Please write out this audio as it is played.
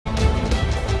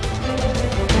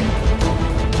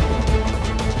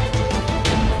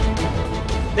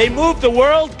They moved the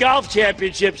World Golf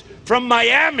Championships from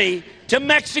Miami to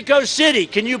Mexico City.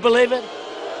 Can you believe it?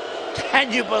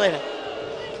 Can you believe it?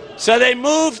 So they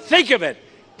moved, think of it,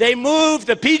 they moved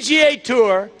the PGA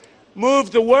Tour,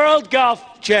 moved the World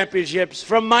Golf Championships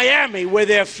from Miami, where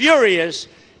they're furious,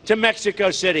 to Mexico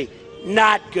City.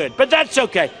 Not good, but that's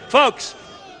okay. Folks,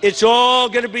 it's all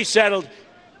going to be settled.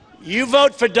 You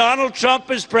vote for Donald Trump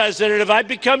as president. If I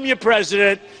become your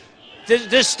president,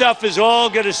 this stuff is all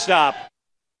going to stop.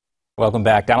 Welcome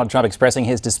back. Donald Trump expressing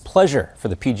his displeasure for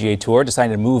the PGA Tour,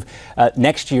 deciding to move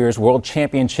next year's World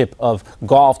Championship of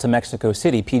Golf to Mexico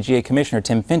City. PGA Commissioner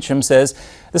Tim Finchem says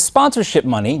the sponsorship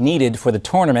money needed for the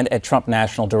tournament at Trump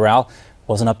National Doral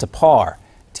wasn't up to par.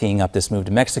 Teeing up this move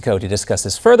to Mexico to discuss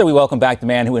this further, we welcome back the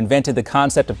man who invented the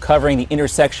concept of covering the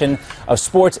intersection of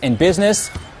sports and business,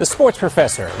 the sports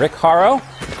professor, Rick Horrow.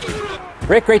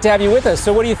 Rick, great to have you with us.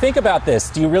 So what do you think about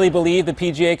this? Do you really believe the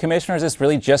PGA Commissioner? Is this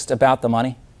really just about the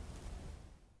money?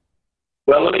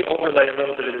 Well, let me overlay a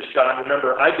little bit of this, Sean.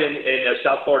 Remember, I've been in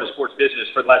South Florida sports business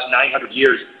for the last 900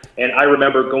 years, and I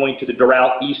remember going to the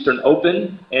Doral Eastern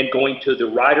Open and going to the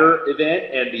Ryder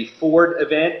event and the Ford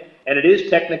event. And it is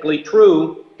technically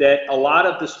true that a lot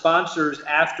of the sponsors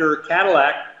after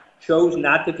Cadillac chose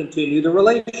not to continue the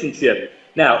relationship.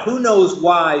 Now, who knows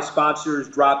why sponsors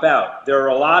drop out? There are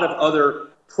a lot of other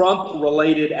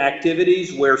Trump-related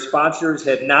activities where sponsors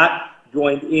have not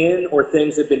joined in or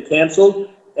things have been canceled.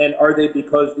 And are they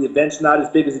because the event's not as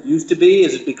big as it used to be?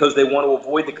 Is it because they want to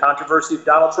avoid the controversy of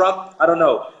Donald Trump? I don't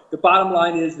know. The bottom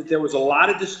line is that there was a lot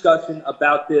of discussion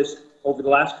about this over the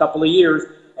last couple of years,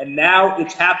 and now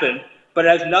it's happened. But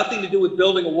it has nothing to do with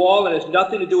building a wall, and it has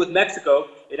nothing to do with Mexico.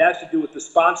 It has to do with the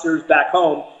sponsors back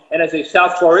home. And as a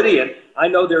South Floridian, I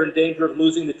know they're in danger of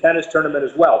losing the tennis tournament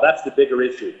as well. That's the bigger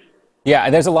issue.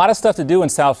 Yeah, there's a lot of stuff to do in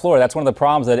South Florida. That's one of the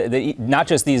problems that not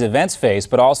just these events face,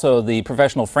 but also the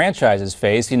professional franchises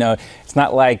face. You know, it's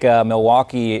not like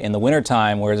Milwaukee in the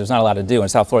wintertime where there's not a lot to do. In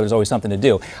South Florida, there's always something to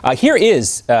do. Here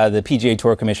is the PGA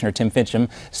Tour Commissioner, Tim Finchem,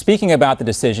 speaking about the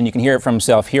decision. You can hear it from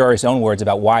himself. Here are his own words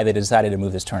about why they decided to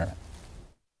move this tournament.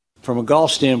 From a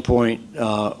golf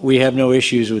standpoint, we have no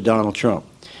issues with Donald Trump.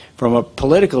 From a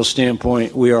political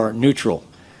standpoint, we are neutral.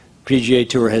 PGA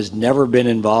Tour has never been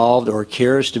involved or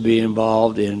cares to be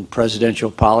involved in presidential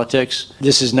politics.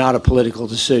 This is not a political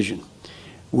decision.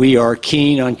 We are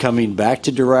keen on coming back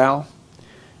to Doral.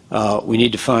 We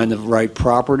need to find the right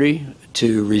property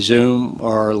to resume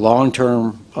our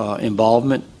long-term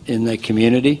involvement in the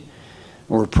community.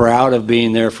 We're proud of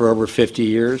being there for over 50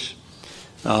 years,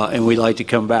 and we'd like to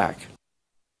come back.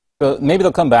 So maybe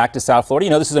they'll come back to South Florida.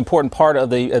 You know, this is an important part of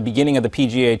the beginning of the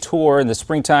PGA Tour in the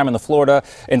springtime in Florida.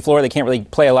 In Florida, they can't really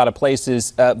play a lot of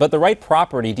places. But the right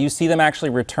property, do you see them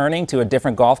actually returning to a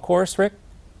different golf course, Rick?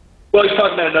 Well, he's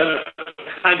talking about another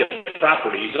kind of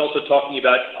property. He's also talking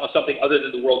about something other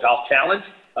than the World Golf Challenge.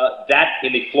 That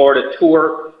in the Florida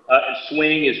Tour and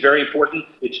swing is very important.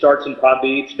 It starts in Palm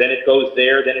Beach, then it goes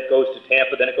there, then it goes to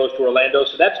Tampa, then it goes to Orlando.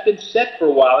 So that's been set for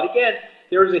a while. And again,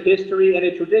 there is a history and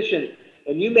a tradition.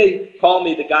 And you may call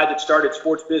me the guy that started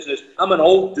sports business. I'm an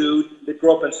old dude that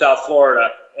grew up in South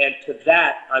Florida. And to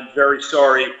that, I'm very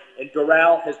sorry. And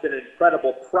Doral has been an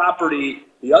incredible property,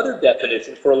 the other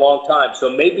definition, for a long time. So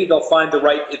maybe they'll find the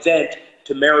right event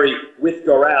to marry with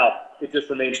Doral. It just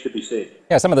remains to be seen.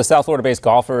 Yeah, some of the South Florida-based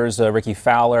golfers, Ricky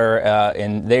Fowler,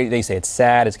 and they say it's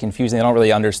sad, it's confusing, they don't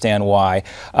really understand why.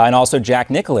 And also Jack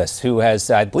Nicklaus, who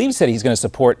has, I believe, said he's going to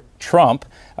support Trump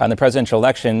in the presidential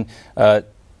election,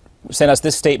 sent us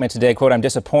this statement today, quote, "I'm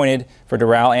disappointed for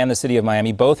Doral and the city of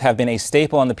Miami. Both have been a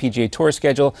staple on the PGA Tour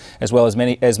schedule, as well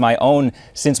as my own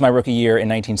since my rookie year in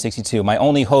 1962. My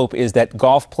only hope is that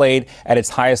golf played at its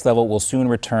highest level will soon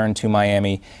return to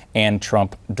Miami and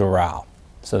Trump Doral."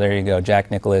 So there you go, Jack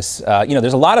Nicklaus. You know,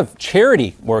 there's a lot of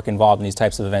charity work involved in these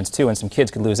types of events, too, and some kids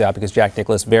could lose out because Jack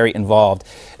Nicklaus very involved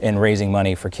in raising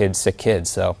money for kids, sick kids.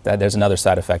 So there's another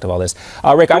side effect of all this.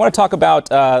 Rick, I want to talk about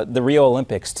the Rio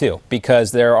Olympics, too,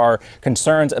 because there are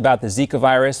concerns about the Zika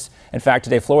virus. In fact,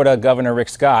 today, Florida Governor Rick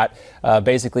Scott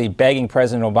basically begging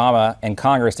President Obama and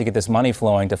Congress to get this money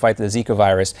flowing to fight the Zika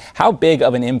virus. How big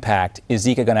of an impact is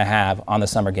Zika going to have on the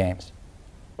Summer Games?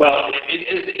 Well,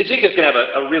 Zika is going to have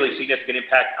a really significant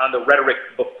impact on the rhetoric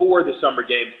before the Summer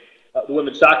Games. The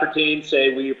women's soccer team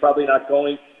say we are probably not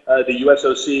going. The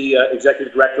USOC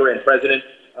executive director and president,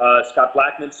 Scott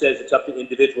Blackman, says it's up to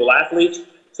individual athletes.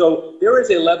 So there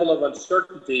is a level of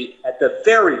uncertainty at the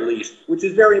very least, which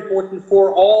is very important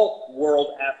for all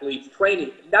world athletes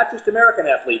training, not just American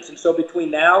athletes. And so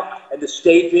between now and the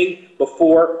staging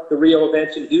before the Rio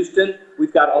events in Houston,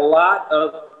 we've got a lot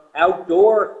of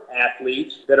outdoor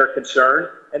athletes that are concerned,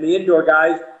 and the indoor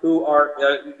guys who are,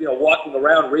 walking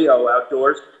around Rio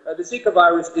outdoors. The Zika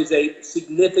virus is a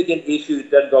significant issue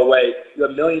that doesn't go away. You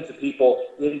have millions of people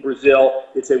in Brazil.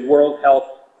 It's a world health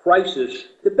crisis.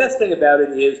 The best thing about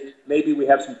it is maybe we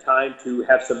have some time to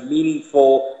have some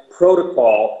meaningful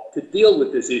protocol to deal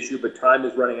with this issue, but time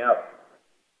is running out.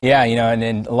 Yeah,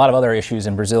 and a lot of other issues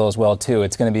in Brazil as well, too.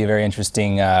 It's going to be a very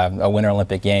interesting a Winter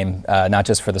Olympic game, not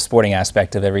just for the sporting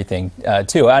aspect of everything,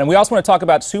 too. And we also want to talk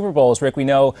about Super Bowls. Rick, we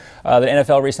know the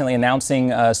NFL recently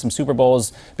announcing some Super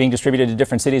Bowls being distributed to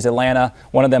different cities, Atlanta,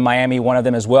 one of them Miami, one of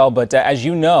them as well. But as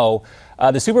you know,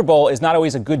 the Super Bowl is not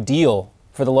always a good deal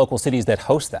for the local cities that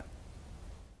host them.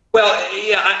 Well,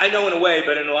 yeah, I know in a way,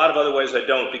 but in a lot of other ways I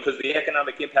don't, because the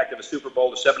economic impact of a Super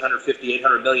Bowl is $750,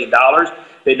 $800 million.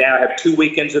 They now have 2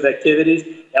 weekends of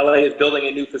activities. LA is building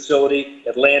a new facility.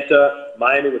 Atlanta,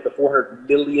 Miami with the $400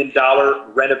 million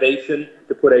renovation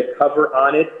to put a cover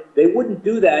on it. They wouldn't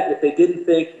do that if they didn't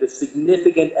think the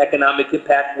significant economic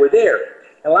impact were there.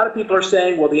 And a lot of people are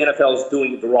saying, well, the NFL is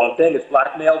doing the wrong thing. It's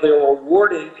blackmail. They're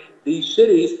rewarding these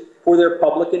cities for their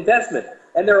public investment.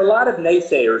 And there are a lot of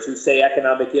naysayers who say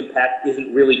economic impact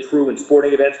isn't really true in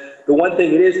sporting events. The one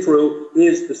thing it is true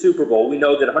is the Super Bowl. We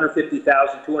know that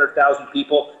 150,000, 200,000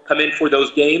 people come in for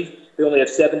those games. They only have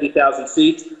 70,000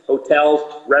 seats,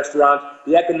 hotels, restaurants.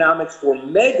 The economics for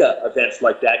mega events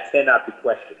like that cannot be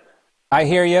questioned. I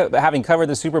hear you. Having covered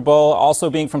the Super Bowl, also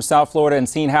being from South Florida and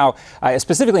seeing how,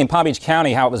 specifically in Palm Beach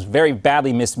County, how it was very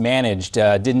badly mismanaged,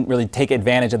 didn't really take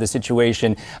advantage of the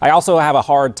situation. I also have a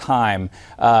hard time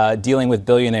dealing with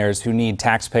billionaires who need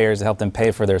taxpayers to help them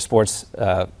pay for their sports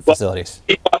facilities.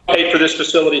 He paid for this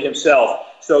facility himself,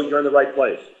 so you're in the right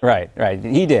place. Right.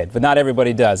 He did, but not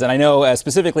everybody does. And I know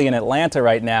specifically in Atlanta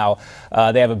right now,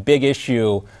 they have a big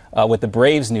issue with the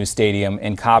Braves' new stadium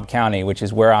in Cobb County, which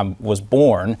is where I was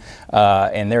born,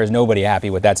 and there is nobody happy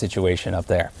with that situation up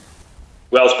there.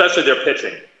 Well, especially their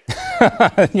pitching.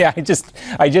 Yeah,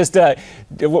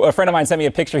 a friend of mine sent me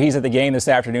a picture. He's at the game this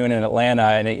afternoon in Atlanta,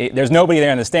 and there's nobody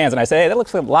there in the stands. And I said, hey, that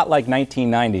looks a lot like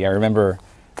 1990. I remember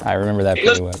that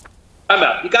pretty well. I'm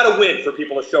out. You got to win for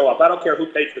people to show up. I don't care who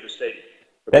paid for the stadium.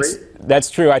 That's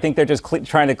true. I think they're just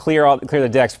trying to clear the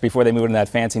decks before they move into that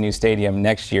fancy new stadium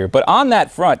next year. But on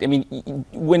that front, I mean,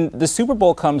 when the Super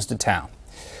Bowl comes to town,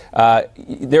 kind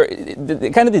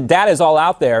of the data is all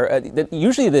out there.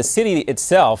 Usually the city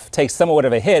itself takes somewhat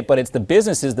of a hit, but it's the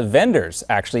businesses, the vendors,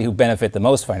 actually, who benefit the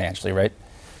most financially, right?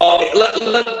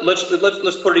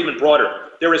 Let's put it even broader.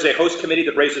 There is a host committee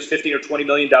that raises $15 or $20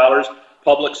 million.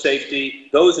 Public safety.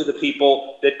 Those are the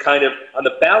people that kind of, on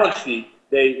the balance sheet,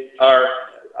 they are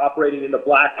operating in the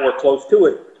black or close to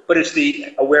it. But it's the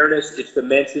awareness, it's the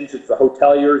mentions, it's the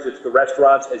hoteliers, it's the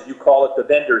restaurants, as you call it, the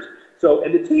vendors. So,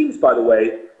 and the teams, by the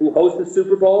way, who host the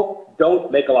Super Bowl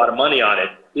don't make a lot of money on it.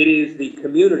 It is the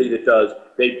community that does.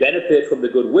 They benefit from the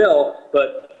goodwill,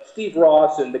 but Steve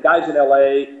Ross and the guys in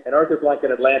LA and Arthur Blank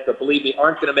in Atlanta, believe me,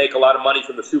 aren't going to make a lot of money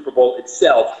from the Super Bowl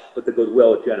itself, but the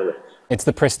goodwill it generates. It's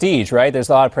the prestige, right? There's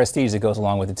a lot of prestige that goes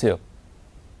along with it, too.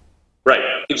 Right,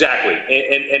 exactly.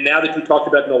 And now that you talked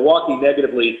about Milwaukee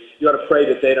negatively, you ought to pray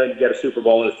that they don't get a Super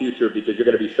Bowl in the future, because you're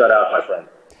going to be shut out, my friend.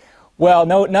 Well,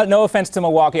 no offense to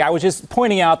Milwaukee. I was just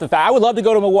pointing out the fact I would love to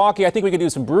go to Milwaukee. I think we could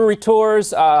do some brewery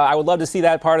tours. I would love to see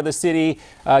that part of the city,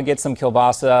 get some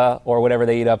kielbasa or whatever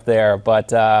they eat up there.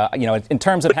 But in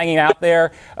terms of hanging out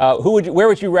there, where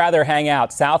would you rather hang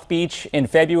out? South Beach in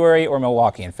February or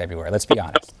Milwaukee in February? Let's be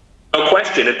honest. No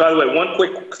question. And by the way, one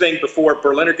quick thing before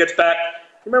Berliner gets back.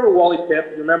 You remember Wally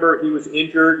Pipp? You remember he was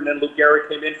injured, and then Lou Gehrig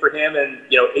came in for him, and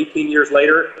 18 years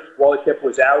later, Wally Pipp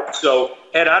was out. So,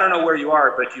 Ed, I don't know where you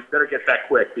are, but you better get back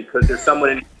quick, because there's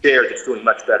someone in your chair that's doing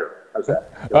much better. How's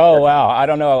that? Oh wow, I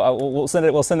don't know. We'll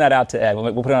send that out to Ed.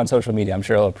 We'll put it on social media. I'm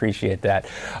sure he'll appreciate that.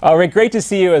 Rick, great to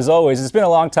see you as always. It's been a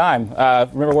long time.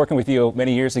 Remember working with you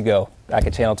many years ago back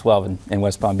at Channel 12 in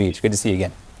West Palm Beach. Good to see you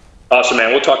again. Awesome, man.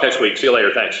 We'll talk next week. See you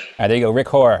later. Thanks. All right, there you go. Rick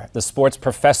Horrow, the sports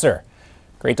professor.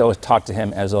 Great to talk to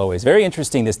him, as always. Very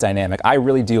interesting, this dynamic. I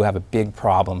really do have a big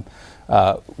problem,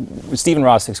 Stephen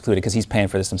Ross excluded, because he's paying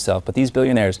for this himself. But these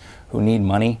billionaires who need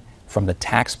money from the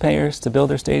taxpayers to build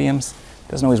their stadiums,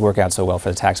 doesn't always work out so well for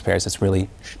the taxpayers. This really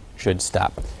should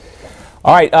stop.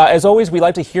 All right, as always, we'd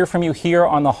like to hear from you here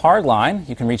on the Hard Line.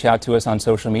 You can reach out to us on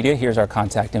social media. Here's our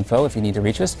contact info if you need to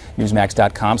reach us,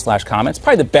 newsmax.com/comments.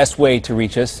 Probably the best way to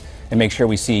reach us and make sure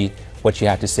we see what you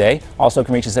have to say. Also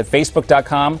can reach us at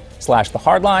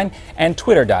facebook.com/thehardline and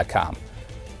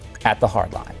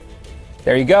twitter.com/thehardline.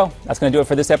 There you go. That's going to do it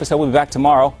for this episode. We'll be back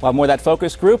tomorrow. We'll have more of that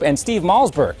focus group, and Steve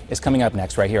Malzberg is coming up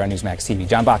next right here on Newsmax TV.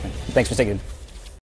 John Bachman, thanks for sticking.